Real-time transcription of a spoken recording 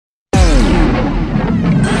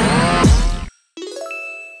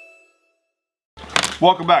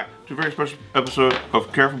Welcome back to a very special episode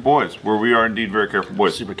of Careful Boys, where we are indeed very careful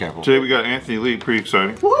boys. Super careful. Today we got Anthony Lee, pretty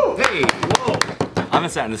exciting. Woo! Hey, whoa! I haven't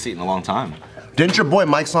sat in the seat in a long time. Didn't your boy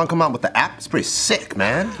Mike Song come out with the app? It's pretty sick,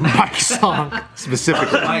 man. Mike Song,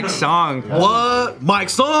 specifically. Mike Song. What? Mike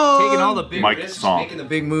Song. Taking all the big Mike risks, Song. making the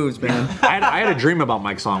big moves, man. I had a dream about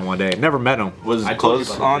Mike Song one day. Never met him. Was his clothes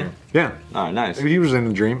on? Yeah. Oh, nice. He was in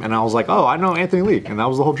the dream, and I was like, oh, I know Anthony Lee, and that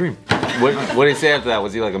was the whole dream. What did he say after that?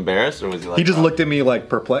 Was he like embarrassed or was he like? He just looked at me like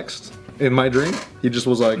perplexed in my dream. He just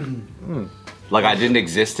was like, Like I didn't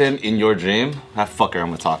exist in your dream? That fucker, I'm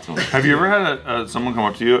gonna talk to him. Have you ever had someone come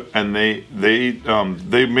up to you and they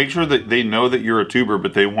make sure that they know that you're a tuber,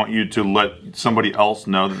 but they want you to let somebody else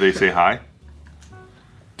know that they say hi?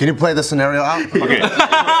 Can you play the scenario out? Okay.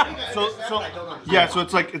 So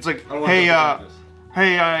it's like, hey,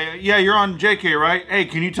 yeah, you're on JK, right? Hey,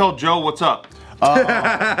 can you tell Joe what's up?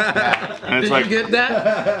 And it's like, Get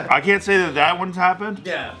that? I can't say that one's happened.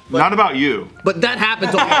 Yeah. Not about you. But that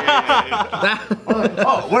happened to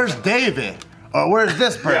Oh, where's David? Or where's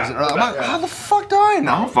this person? I'm like, how the fuck do I I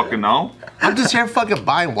know? don't fucking know. I'm just here fucking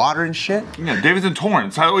buying water and shit. Yeah, David's in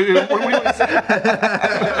Torrance. What do you say?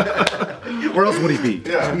 where else would he be?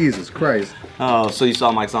 Yeah. Jesus Christ. Oh, so you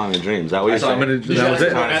saw Mike Song in your dreams? Is that what you're saying? That was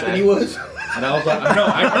it. Anthony was. And I was like, no,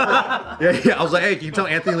 I remember. Yeah, I was like, hey, can you tell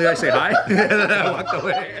Anthony Lee I say hi? And then I walked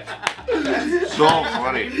away. So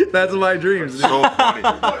funny. That's my dreams. So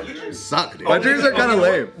funny. You suck, dude. My dreams are kind of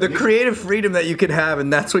lame. The creative freedom that you could have,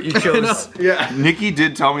 and that's what you chose. Yeah. Nikki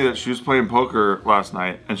did tell me that she was playing poker last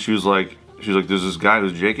night, and she was like, there's this guy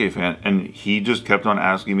who's a JK fan, and he just kept on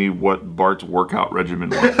asking me what Bart's workout regimen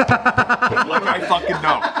was. Like I fucking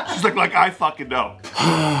know. She's like I fucking know.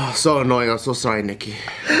 So annoying. I'm so sorry, Nikki.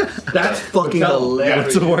 That's fucking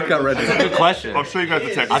hilarious. What's the workout regimen? Good question. I'll show you guys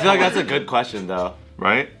the text. I feel like that's a good question though.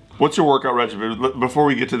 Right? What's your workout regimen? Before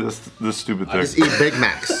we get to this stupid thing. Just eat Big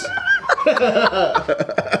Macs.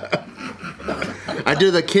 I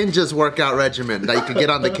do the Kinja's workout regimen that you can get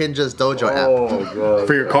on the Kinja's Dojo app. Oh, God.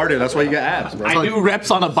 For your cardio, that's why you get abs, bro. I do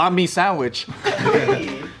reps on a banh mi sandwich.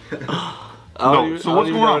 No, so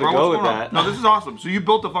what's going on, bro? What's Go going with on? that. No, this is awesome. So you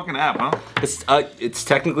built a fucking app, huh? It's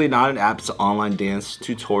technically not an app. It's an online dance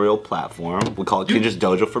tutorial platform. We call it Kinja's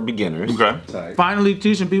Dojo for beginners. Okay. Finally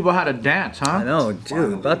teaching people how to dance, huh? I know,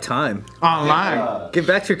 dude. About time. Online. Get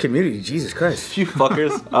back to your community, Jesus Christ. You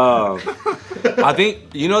fuckers. I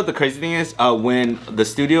think you know what the crazy thing is when the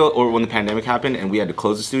studio or when the pandemic happened and we had to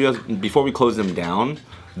close the studios. Before we closed them down,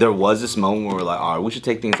 there was this moment where we're like, all right, we should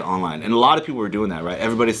take things online, and a lot of people were doing that, right?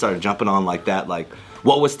 Everybody started jumping on like that, like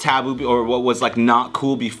what was taboo or what was like not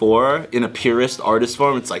cool before in a purist artist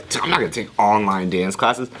form. It's like I'm not gonna take online dance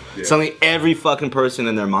classes. Yeah. Suddenly, every fucking person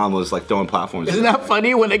and their mom was like throwing platforms. Isn't that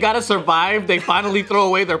funny? When they gotta survive, they finally throw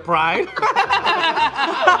away their pride.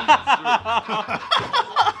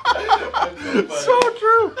 So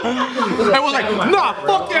true. I was like, nah,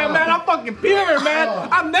 fuck that, man. I'm fucking pure, man.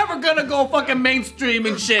 I'm never gonna go fucking mainstream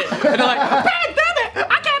and shit. And they're like, damn it,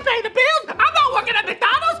 I can't pay the bills. I'm not working at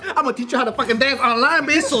McDonald's. I'm gonna teach you how to fucking dance online,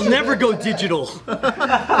 bitch. This'll never go digital.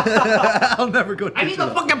 I'll never go I need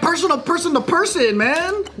a fucking person to person,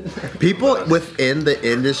 man. People within the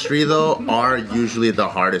industry, though, are usually the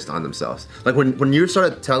hardest on themselves. Like when you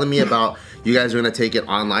started telling me about you guys are gonna take it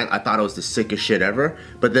online, I thought it was the sickest shit ever.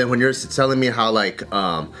 But then when you're telling me how like,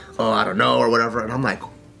 oh, I don't know or whatever, and I'm like,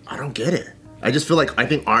 I don't get it. I just feel like I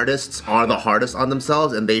think artists are the hardest on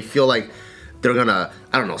themselves, and they feel like they're gonna,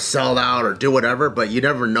 I don't know, sell out or do whatever, but you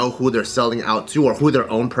never know who they're selling out to or who their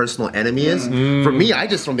own personal enemy is. For me, I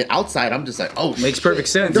just, from the outside, I'm just like, oh, Makes perfect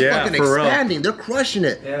sense. They're Yeah, fucking for real. expanding. They're crushing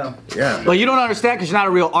it. Yeah. Yeah. But you don't understand because you're not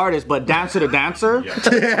a real artist, but Dancer to Dancer. That's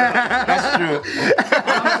true. What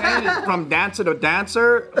I'm saying is, from Dancer to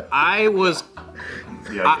Dancer, I was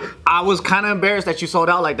kind of embarrassed that you sold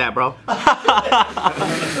out like that, bro.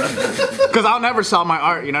 Because I'll never sell my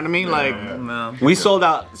art, you know what I mean? We sold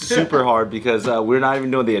out super hard because we're not even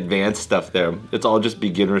doing the advanced stuff there. It's all just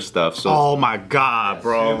beginner stuff. So Oh my God,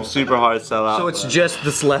 bro. super hard to sell out. So it's just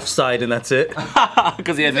this left side and that's it?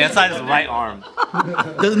 because the advanced side is right arm.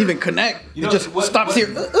 Doesn't even connect. It just stops here.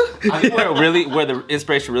 I think where the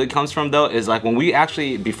inspiration really comes from though is like when we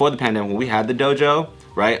actually before the pandemic when we had the dojo,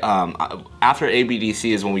 right? After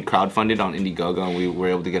ABDC is when we crowdfunded on Indiegogo and we were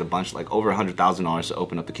able to get a bunch like over $100,000 to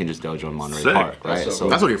open up the Kinja's Dojo in Monterey Sick. Park, right?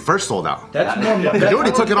 That's when you first sold out. That's more, You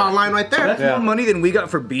already took it online right there. that's more money than we got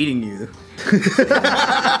for beating you.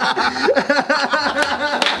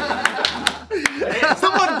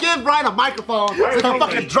 Someone give Brian behind a microphone so you can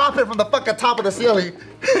fucking drop it from the fucking top of the ceiling.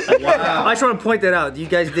 I just want to point that out. You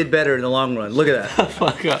guys did better in the long run. Look at that.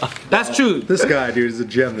 Fuck up. That's true. This guy, dude, is a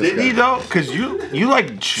gem. This Did guy. he though? Because you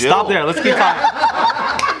like chill. Stop there. Let's keep talking.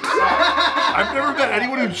 I've never met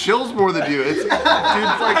anyone who chills more than you. It's, dude,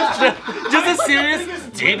 it's like, Just a serious.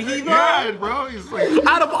 Did he though? yeah, bro. He's like,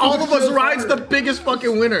 Out of all of us, Ryan's the biggest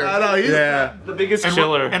fucking winner. I know, he's Yeah. The biggest and,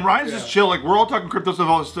 chiller. and Ryan's just chill. Like we're all talking crypto stuff,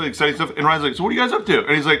 all this exciting stuff, and Ryan's like, "So what are you guys up to?"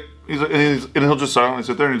 And he's like, and he'll just silently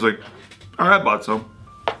sit there, and he's like, "All right, I bought some."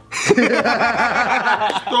 Just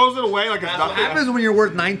throws it away like it's What nothing. happens when you're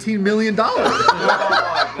worth $19 million?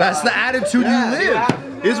 That's the attitude you live.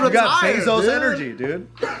 He's You got retired, Bezos dude. energy, dude.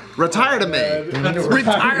 Retired to me.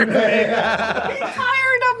 Retired me.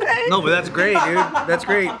 No, but that's great, dude. That's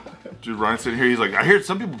great. Dude, Ryan's sitting here. He's like, "I hear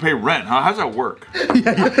some people pay rent. Huh? How's that work? Pay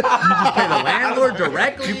the landlord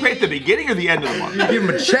directly. You pay at the beginning or the end of the month?" Give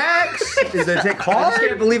him checks. Is it take I just hard?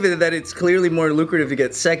 can't believe it that it's clearly more lucrative to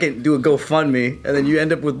get second, do a GoFundMe, and then you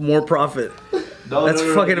end up with more profit. That's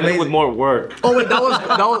fucking amazing. With more work. Oh wait, that was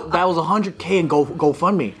 100K in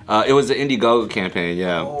GoFundMe. It was the Indiegogo campaign,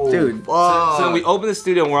 yeah. Dude, So we opened the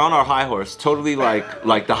studio and we're on our high horse, totally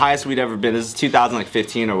like the highest we'd ever been. This is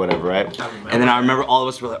 2015 or whatever, right? And then I remember all of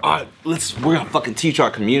us were like, all right, we're gonna fucking teach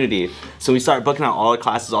our community. So we started booking out all the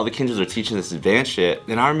classes, all the kindreds are teaching this advanced shit.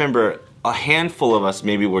 And I remember a handful of us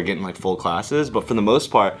maybe were getting like full classes, but for the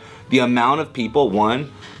most part, the amount of people,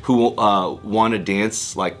 one, who want to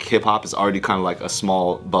dance like hip hop is already kind of like a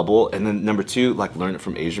small bubble, and then number two, like learn it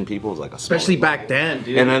from Asian people is like a small Especially bubble. back then,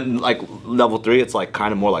 dude. And then like level 3, it's like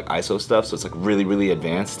kind of more like ISO stuff, so it's like really, really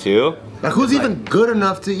advanced too. Like, who's even good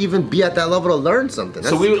enough to even be at that level to learn something?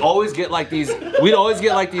 So we would always get like these, you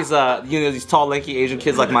know, these tall, lanky Asian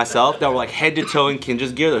kids like myself that were like head to toe in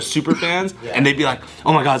Kinja's gear. They're super fans, and they'd be like,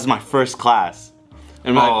 "Oh my god, this is my first class."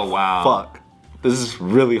 And I'm Oh, like, wow. fuck, this is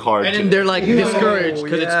really hard. And to- then they're like discouraged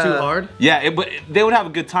because yeah. it's too hard. Yeah, but they would have a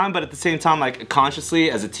good time, but at the same time, like consciously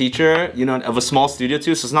as a teacher, you know, of a small studio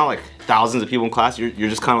too, so it's not like thousands of people in class. You're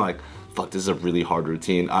just kind of like, fuck, this is a really hard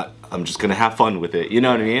routine. I'm just gonna have fun with it. You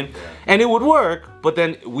know what I mean? And it would work, but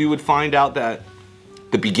then we would find out that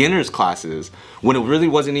the beginners classes, when it really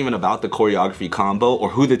wasn't even about the choreography combo or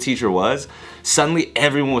who the teacher was, suddenly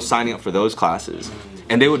everyone was signing up for those classes.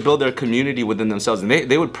 And they would build their community within themselves, and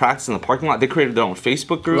they would practice in the parking lot. They created their own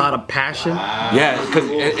Facebook A group. lot of passion. Yeah,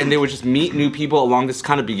 and they would just meet new people along this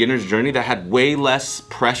kind of beginner's journey that had way less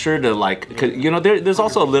pressure to like, 'cause, you know, there's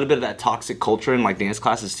also a little bit of that toxic culture in like dance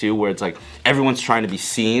classes too, where it's like everyone's trying to be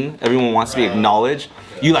seen, everyone wants to be acknowledged.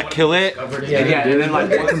 You like kill it, and then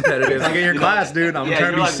like competitive. Like in your class, dude. I'm yeah, trying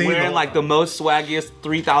you're to be like seen. wearing like the most swaggiest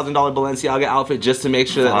 $3,000 Balenciaga outfit just to make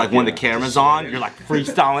sure that like when the camera's on, you're like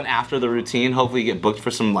freestyling after the routine. Hopefully you get booked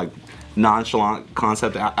for some like nonchalant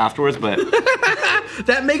concept afterwards, but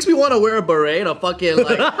That makes me want to wear a beret and a fucking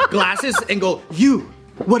like glasses and go, "You,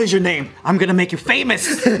 what is your name? I'm gonna make you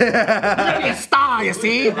famous. You're gonna be a star, you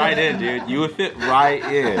see? right in, dude. You would fit right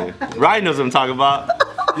in. Ryan knows what I'm talking about.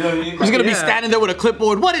 You know what I mean? He's gonna be Yeah. standing there with a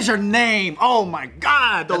clipboard. What is your name? Oh my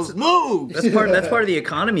God, those moves. That's part of the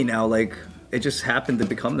economy now. Like, it just happened to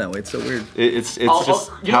become that way. It's so weird. It's Oh, just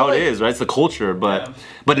you know how what? it is, right? It's the culture, but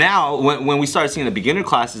now when we started seeing the beginner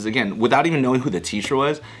classes again, without even knowing who the teacher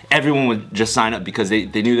was, everyone would just sign up because they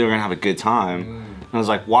knew they were gonna have a good time. And I was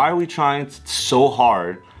like, why are we trying so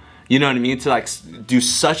hard? You know what I mean? To like do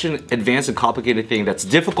such an advanced and complicated thing that's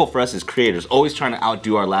difficult for us as creators, always trying to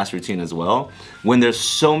outdo our last routine as well. When there's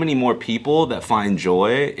so many more people that find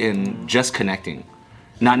joy in just connecting,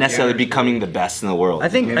 not necessarily becoming the best in the world. I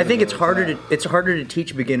think it's harder to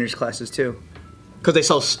teach beginners classes too. Because they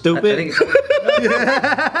so stupid. I think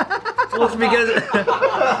well, it's because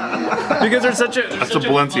they're such a That's a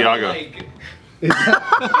Balenciaga. Is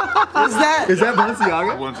that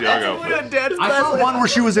Balenciaga? Balenciaga. I saw one where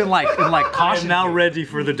she was in like caution. now ready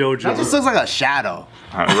for the dojo. That just looks like a shadow.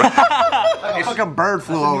 A fucking bird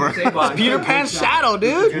flew over. Peter Pan's shadow,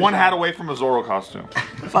 dude. One hat away from a Zorro costume.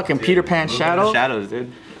 Fucking Peter Pan's shadow. Shadows,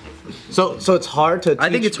 dude. So it's hard to. I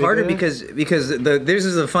think teach it's harder beginners? because this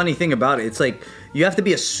is the funny thing about it. It's like you have to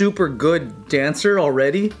be a super good dancer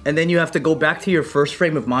already, and then you have to go back to your first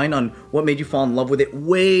frame of mind on what made you fall in love with it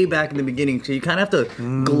way back in the beginning. So you kind of have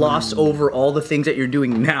to gloss over all the things that you're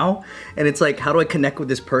doing now, and it's like, how do I connect with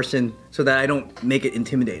this person so that I don't make it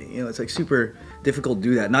intimidating? You know, it's like super difficult to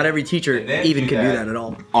do that. Not every teacher even can do that at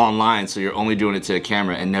all. Online, so you're only doing it to a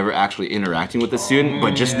camera and never actually interacting with the student,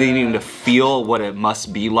 but just needing to feel what it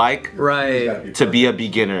must be like Right. to be a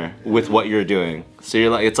beginner with what you're doing. So you're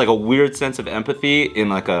like, it's like a weird sense of empathy in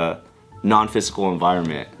like a non-physical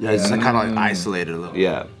environment. Yeah, it's like kind of like isolated a little.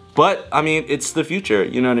 Yeah. But I mean, it's the future.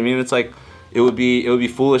 You know what I mean? It's like it would be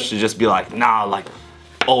foolish to just be like, nah, like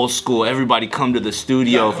old school, everybody come to the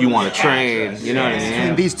studio if you want to train. You know what I mean?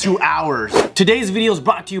 In these 2 hours. Today's video is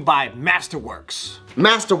brought to you by Masterworks.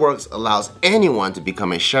 Masterworks allows anyone to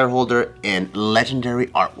become a shareholder in legendary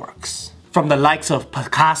artworks. From the likes of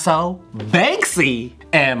Picasso, Banksy,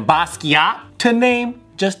 and Basquiat, to name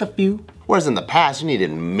just a few. Whereas in the past, you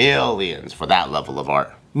needed millions for that level of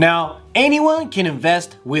art. Now, anyone can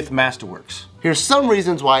invest with Masterworks. Here's some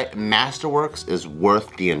reasons why Masterworks is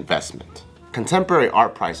worth the investment. Contemporary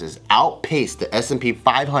art prices outpaced the S&P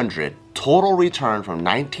 500 total return from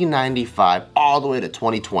 1995 all the way to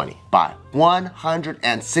 2020 by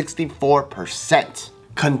 164%.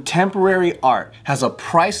 Contemporary art has a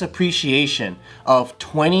price appreciation of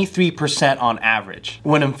 23% on average,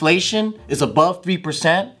 when inflation is above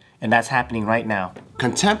 3%, and that's happening right now.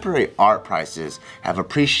 Contemporary art prices have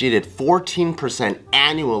appreciated 14%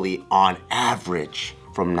 annually on average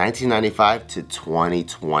from 1995 to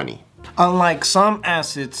 2020. Unlike some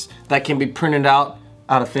assets that can be printed out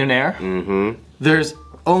of thin air, there's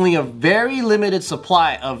only a very limited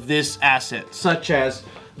supply of this asset, such as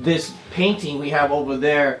this painting we have over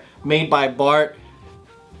there made by Bart,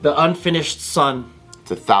 The Unfinished Sun. It's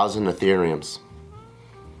 1,000 Ethereums.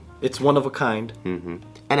 It's one of a kind. And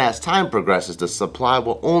as time progresses, the supply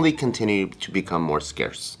will only continue to become more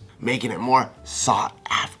scarce, making it more sought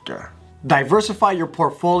after. Diversify your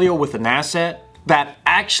portfolio with an asset that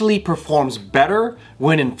actually performs better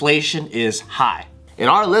when inflation is high. And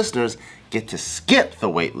our listeners get to skip the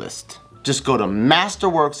wait list. Just go to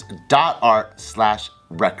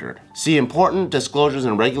masterworks.art/record. See important disclosures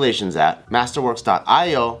and regulations at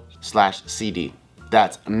masterworks.io/CD.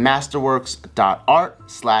 That's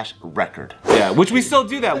masterworks.art/record. Yeah, which we still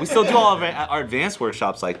do that. We still do all of our advanced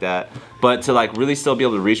workshops like that. But to like really still be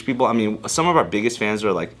able to reach people, I mean, some of our biggest fans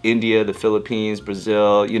are like India, the Philippines,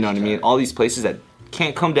 Brazil, you know what I mean? All these places that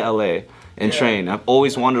can't come to LA and train. I've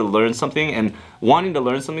always wanted to learn something, and wanting to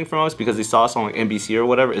learn something from us because they saw us on like NBC or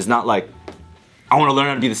whatever is not like, I want to learn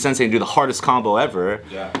how to be the sensei and do the hardest combo ever.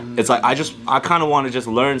 Yeah. It's like I kind of want to just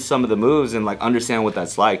learn some of the moves and like understand what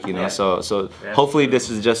that's like, you know. So hopefully this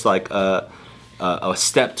is just like a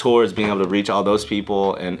step towards being able to reach all those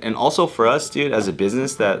people, and also for us, dude, as a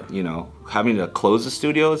business that, you know, having to close the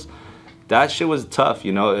studios, that shit was tough,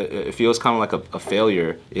 you know. It feels kind of like a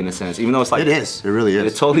failure in a sense, even though it's like It is. It really is.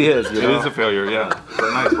 It totally is. You It know? is a failure, yeah.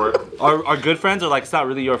 But nice work. Our good friends are like, it's not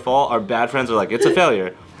really your fault. Our bad friends are like, it's a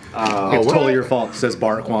failure. It's totally your fault, says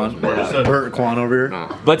Bart Quan. Bert Quan over here.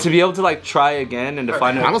 But to be able to like try again and to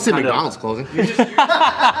find I don't see kind of McDonald's closing.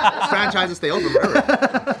 Franchises stay open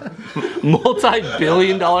forever.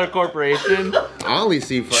 multi-billion-dollar corporation, I only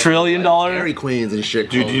see fucking trillion-dollar. Dairy Queens and shit.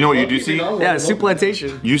 Dude, do you know what you do see? Yeah, soup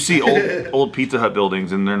plantation. You see old Pizza Hut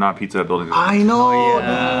buildings, and they're not Pizza Hut buildings. I know.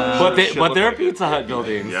 But Shit look they're like it. Pizza Hut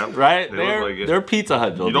buildings, Yeah, right? they look like it. They're Pizza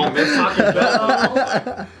Hut You buildings. don't miss Taco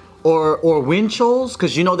Bell. Or Winchell's,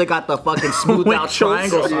 because you know they got the fucking smoothed out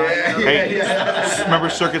triangles. Hey, remember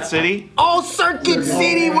Circuit City? Oh, Circuit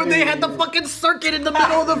City, where they had the fucking circuit in the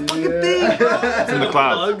middle of the fucking thing. It's in the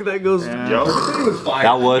clouds. That goes. Yo,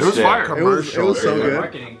 That was it was sick. fire. It was so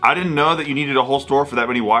good. I didn't know that you needed a whole store for that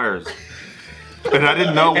many wires. And I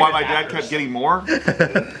didn't know why my dad kept getting more.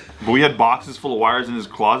 But we had boxes full of wires in his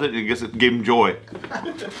closet, and I guess it gave him joy.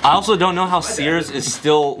 I also don't know how Sears is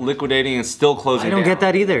still liquidating and still closing I don't down. get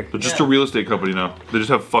that either. They're just a real estate company now. They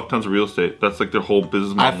just have fuck tons of real estate. That's like their whole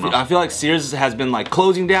business model now. I feel like Sears has been like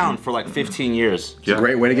closing down for like 15 years. Yeah.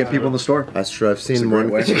 Great way to get people in the store. That's true. I've seen a one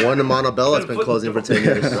great way. in Montebello that's been closing for 10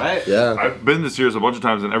 years. Right? Yeah. I've been to Sears a bunch of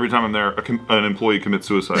times, and every time I'm there, an employee commits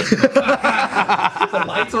suicide. The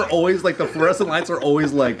lights are always like, the fluorescent lights are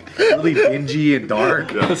always like really dingy and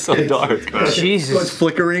dark. Yeah. It's so dark. It's bad. It's Jesus.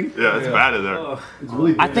 flickering. Yeah, it's bad in there. It's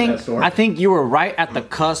really I think you were right at the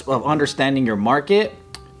cusp of understanding your market,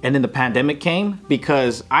 and then the pandemic came,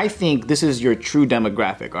 because I think this is your true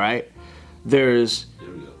demographic, all right? There's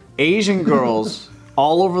Asian girls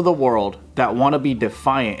all over the world that want to be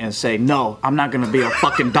defiant and say, no, I'm not going to be a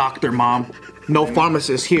fucking doctor, mom. No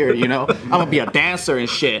pharmacist here, you know? I'm going to be a dancer and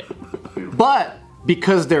shit. But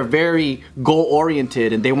because they're very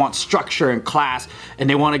goal-oriented and they want structure and class and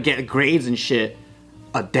they want to get grades and shit,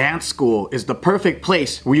 a dance school is the perfect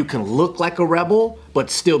place where you can look like a rebel but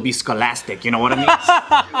still be scholastic. You know what I mean?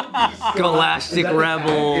 Scholastic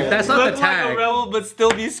rebel. If that's not Look the like a tag, rebel, but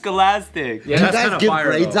still be scholastic. You that's guys kinda give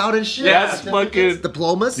fire, grades though. out and shit? That's Certificates, fucking-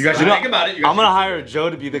 diplomas? you guys should think about it. You guys I'm gonna hire Joe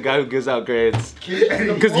to be the guy who gives out grades.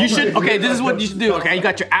 Because you should, okay, this is what you should do, okay? You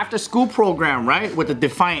got your after school program, right? With the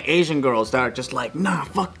defiant Asian girls that are just like, nah,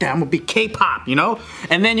 fuck that, I'm gonna be K-pop, you know?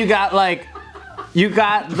 And then you got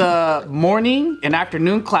the morning and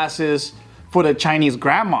afternoon classes for the Chinese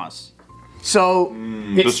grandmas. So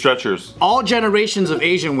The it's stretchers. all generations of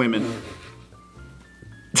Asian women.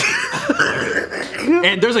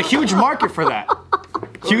 And there's a huge market for that.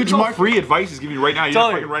 Huge market. Free advice he's giving you right now. You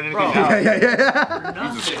don't fucking write anything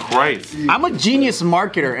down. Jesus Christ. I'm a genius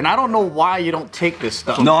marketer, and I don't know why you don't take this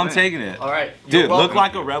stuff. No, I'm taking it. All right. Dude, look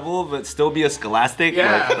like a rebel, but still be a scholastic.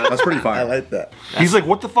 Yeah. Like, That's pretty fire. I like that. He's like,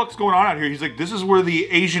 what the fuck's going on out here? He's like, this is where the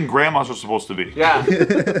Asian grandmas are supposed to be. Yeah. We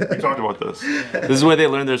talked about this. this is where they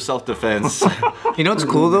learn their self-defense. You know what's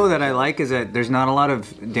cool though that I like is that there's not a lot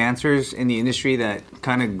of dancers in the industry that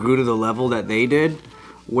kind of grew to the level that they did,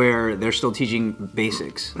 where they're still teaching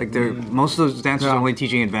basics. Like they're most of those dancers are only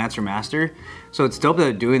teaching advanced or master. So it's dope that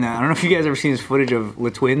they're doing that. I don't know if you guys ever seen this footage of La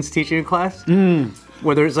Twins teaching a class.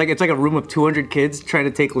 Where there's like, it's like a room of 200 kids trying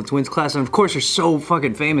to take La Twins class, and of course they're so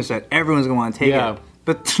fucking famous that everyone's gonna want to take Yeah. it.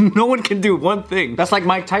 But no one can do one thing. That's like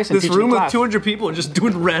Mike Tyson This teaching room of class. 200 people are just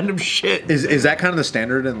doing random shit. Is that kind of the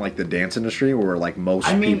standard in like the dance industry where like most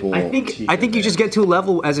people? I think you just get to a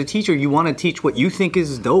level as a teacher, you want to teach what you think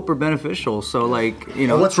is dope or beneficial. So like, you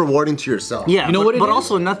know, What's rewarding to yourself? yeah, You know what it but is?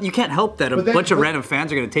 also nothing. You can't help that a bunch of random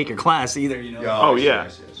fans are gonna take your class either. You know. Oh, yeah.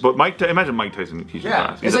 But imagine Mike Tyson teaching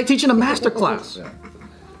class. It's like teaching a master class.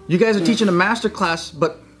 You guys are teaching a master class,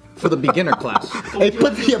 but for the beginner class. Hey,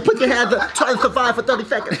 put your hand up. Try to survive for 30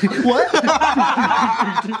 seconds. What?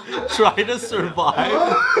 Try to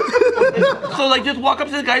survive. So like, just walk up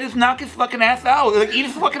to the guy, just knock his fucking ass out. Like, eat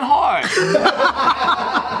his fucking heart.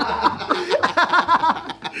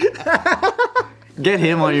 Get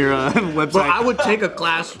him on your website. But I would take a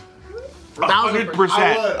class. 100%.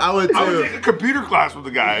 I would I would too. take a computer class with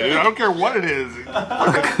the guy, dude. I don't care what it is.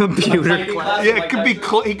 computer class. Yeah, it could be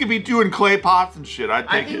he could be doing clay pots and shit. I'd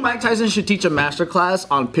I take think it. Mike Tyson should teach a master class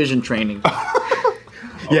on pigeon training.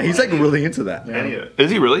 Yeah, he's like really into that. Is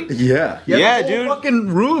he really? Yeah. Yeah, Whole dude. fucking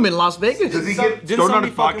room in Las Vegas. Does he get Didn't stoned on somebody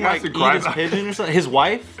his fucking podcast like and eat cry his about it? pigeon or something? His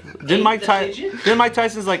wife? Didn't Mike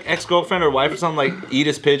Tyson's like ex-girlfriend or wife or something like eat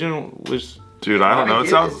his pigeon? Which Dude, I don't know. It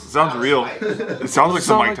sounds real. It sounds like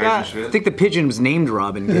some Mike Something like Tyson that. I shit. think the pigeon was named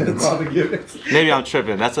Robin Gibbons. maybe I'm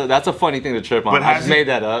tripping. That's a funny thing to trip on. But I has just he- made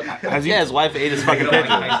that up. has he- Yeah, his wife ate his fucking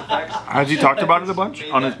pigeon. Has he talked about it a bunch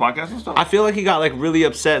on his podcast and stuff? I feel like he got like really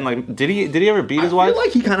upset and like did he ever beat his I wife? feel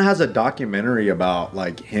like he kind of has a documentary about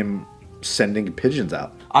like him sending pigeons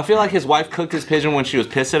out. I feel like his wife cooked his pigeon when she was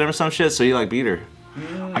pissed at him or some shit, so he like beat her.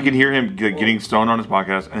 I can hear him getting stoned on his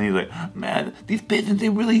podcast, and he's like, "Man, these pigeons, they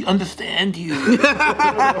really understand you."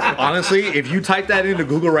 Honestly, if you type that into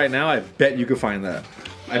Google right now, I bet you could find that.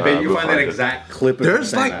 I bet you we'll find that find it. exact clip. Of him There's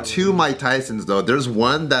saying like that. 2 Mike Tysons though. There's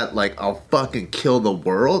one that like I'll fucking kill the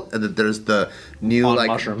world, and then there's the new On like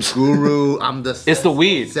mushrooms. guru. I'm the It's the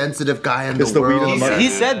weed. sensitive guy in It's the the weed and world. the mushrooms. He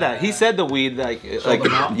said that. He said the weed like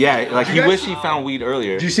yeah, like he wished he found weed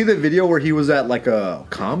earlier. Did you see the video where he was at like a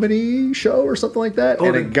comedy show or something like that?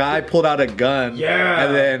 And a guy pulled out a gun. Yeah.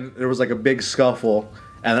 And then there was like a big scuffle.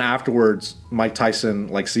 And then afterwards, Mike Tyson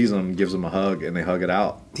like sees him, gives him a hug, and they hug it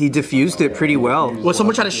out. He diffused it pretty well. Was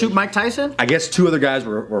someone trying to shoot Mike Tyson? I guess 2 other guys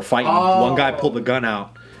were fighting. One guy pulled the gun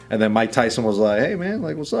out, and then Mike Tyson was like, "Hey man,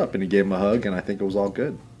 like what's up?" And he gave him a hug, and I think it was all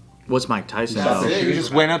good. What's Mike Tyson? He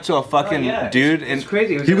just went up to a fucking dude and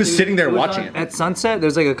Crazy. He was sitting there watching it. At Sunset,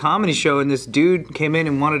 there's like a comedy show, and this dude came in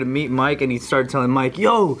and wanted to meet Mike, and he started telling Mike,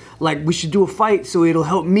 "Yo, like we should do a fight, so it'll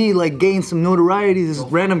help me like gain some notoriety." This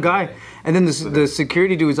random guy, and then the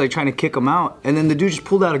security dude was like trying to kick him out, and then the dude just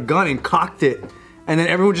pulled out a gun and cocked it, and then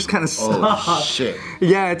everyone just kind of stopped. Oh shit.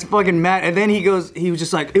 Yeah, it's fucking mad. And then he was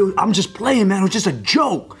just like, "I'm just playing, man. It was just a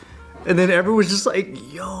joke." And then everyone was just like,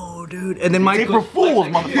 "Yo, dude." And then Mike, Take for fools,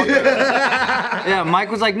 motherfucker. yeah, Mike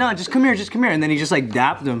was like, "No, just come here." And then he just like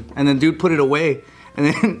dapped him, and then dude put it away.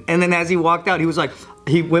 And then as he walked out, he was like,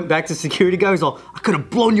 he went back to security guy. He was all, "I could have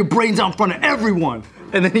blown your brains out in front of everyone."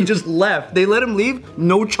 And then he just left. They let him leave,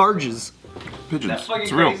 no charges. Pigeons.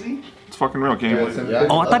 It's real. It's fucking real. Can't you believe it?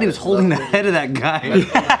 Oh, I thought he was holding the head of that guy.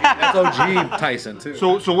 That's OG Tyson too.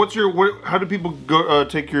 So what's your how do people go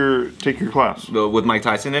take your class? with Mike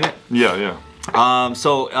Tyson in it. Yeah.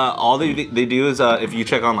 So all they do is if you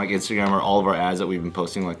check on like Instagram or all of our ads that we've been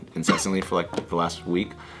posting like incessantly for like the last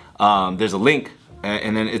week, there's a link,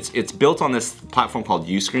 and then it's built on this platform called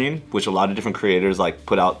Uscreen, which a lot of different creators like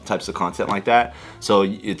put out types of content like that. So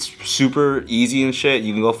it's super easy and shit.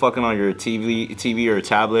 You can go fucking on your TV or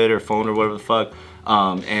tablet or phone or whatever the fuck.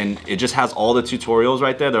 And it just has all the tutorials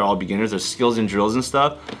right there. They're all beginners. There's skills and drills and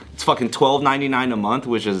stuff. It's fucking $12.99 a month,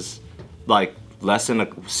 which is like less than a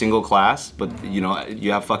single class, but you know,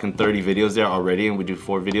 you have fucking 30 videos there already, and we do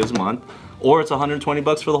 4 videos a month. Or it's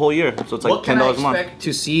 $120 for the whole year, so it's like What can I $10 a month. expect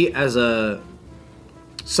to see as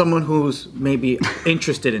someone who's maybe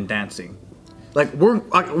interested in dancing? like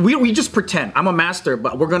we just pretend. I'm a master,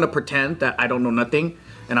 but we're gonna pretend that I don't know nothing,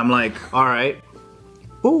 and I'm like, all right,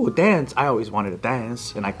 ooh, dance. I always wanted to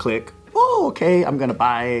dance, and I click. Oh, okay, I'm gonna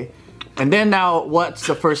buy. And then now, what's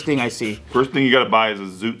the first thing I see? First thing you gotta buy is a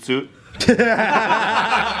zoot suit.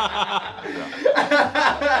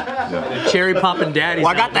 Cherry poppin' daddy. Well,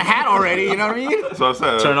 I got the hat already. You know what I mean? So I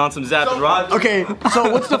said, Turn on some Zap and Rod. Okay,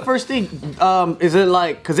 so what's the first thing? Is it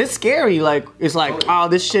like, cause it's scary. Like it's like, oh,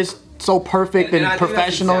 this shit's so perfect and I think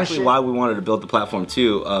professional. That's exactly why we wanted to build the platform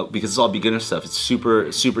too, because it's all beginner stuff. It's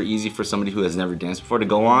super easy for somebody who has never danced before to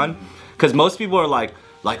go on. Because most people are like,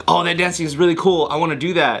 oh, that dancing is really cool. I want to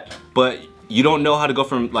do that, but you don't know how to go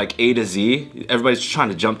from like A to Z. Everybody's just trying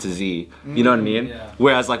to jump to Z. You know what I mean? Yeah.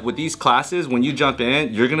 Whereas like with these classes, when you jump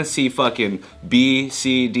in, you're gonna see fucking B,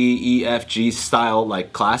 C, D, E, F, G style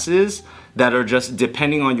like classes that are just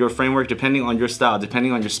depending on your framework, depending on your style,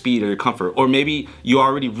 depending on your speed or your comfort. Or maybe you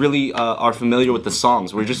already really are familiar with the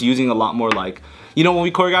songs. We're just using a lot more like, you know, when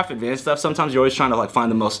we choreograph advanced stuff, sometimes you're always trying to like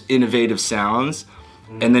find the most innovative sounds.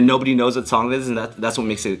 And then nobody knows what song it is, and that's what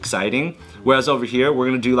makes it exciting. Whereas over here, we're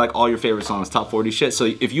gonna do like all your favorite songs, top 40 shit. So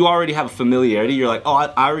if you already have a familiarity, you're like, oh,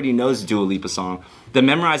 I already know this Dua Lipa song. Then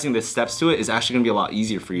memorizing the steps to it is actually gonna be a lot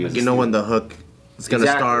easier for you. Like you know when the hook is gonna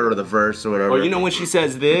start or the verse or whatever. Or you know when she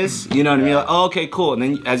says this, you know what I mean? Like, oh, okay, cool. And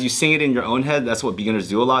then as you sing it in your own head, that's what beginners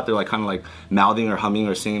do a lot. They're like kind of like mouthing or humming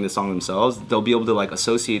or singing the song themselves. They'll be able to like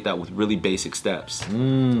associate that with really basic steps.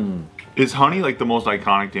 is Honey like the most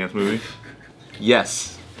iconic dance movie?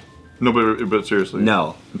 Yes. No, but seriously.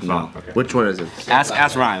 No. It's No. not. Okay. Which one is it?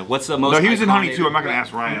 Ask Ryan. What's the most? No, he was in Honey iconic- too. I'm not gonna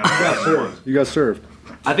ask Ryan. You got served.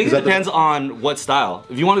 I think it depends on what style.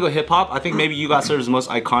 If you want to go hip hop, I think maybe You Got Served is the most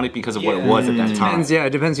iconic because of what it was at that time. Depends, yeah, it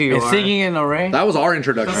depends who you Is are. Singing in the Rain? That was our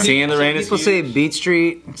introduction. Singing in the Rain is People say Beat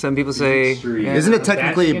Street. Some people say. Yeah. Isn't it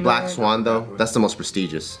technically Black Swan though? That's the most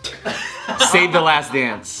prestigious. Save the Last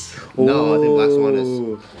Dance. No, I think Black Swan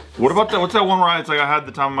is. What about that? What's that one where it's like I had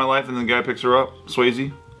the time of my life and then the guy picks her up?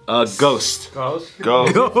 Swayze? Ghost.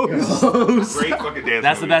 Go. Ghost. Great fucking dance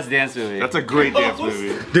That's the movie. best dance movie. That's a great dance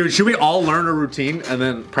movie. Dude, should we all learn a routine and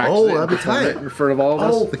then practice Oh, it that'd be and perform tight. it in front of all of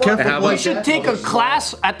us? Oh, the Careful And have, Boys. We like- should take a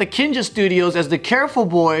class at the Kinja Studios as the Careful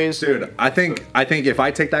Boys. Dude, I think if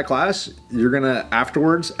I take that class, you're gonna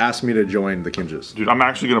afterwards ask me to join the Kinjas. Dude, I'm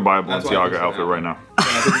actually gonna buy a Balenciaga outfit right now.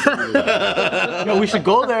 No, we should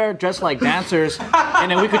go there dressed like dancers,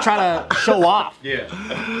 and then we could try to show off.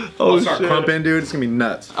 Oh, start crumping, dude. It's gonna be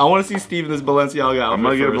nuts. I want to see Steve in this Balenciaga outfit. I'm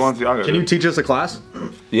gonna get a first. Balenciaga. Can you teach us a class?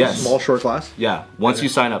 Yes. Small, short class? Yeah. Once you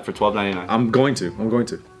sign up for $12.99. I'm going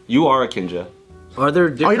to. You are a Kinja. Are there Oh,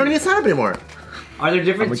 you different, don't need to sign up anymore. are there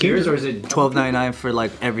different I'm a tiers, king. or is it $12.99 for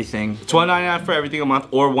like everything? $12.99 for everything a month,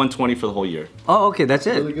 or $120 for the whole year. Oh, okay, that's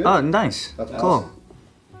it. Really good. Oh, nice. That's cool. awesome.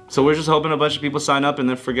 So we're just hoping a bunch of people sign up and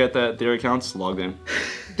then forget that their account's logged in.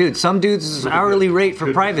 Dude, some dudes' hourly rate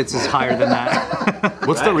for privates is higher than that.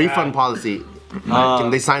 What's the refund policy?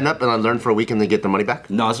 Can they sign up and learn for a week and they get their money back?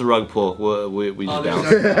 No, it's a rug pull. We just bounce.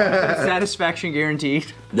 Satisfaction guaranteed.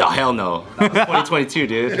 No, hell no. That was 2022,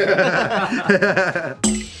 dude.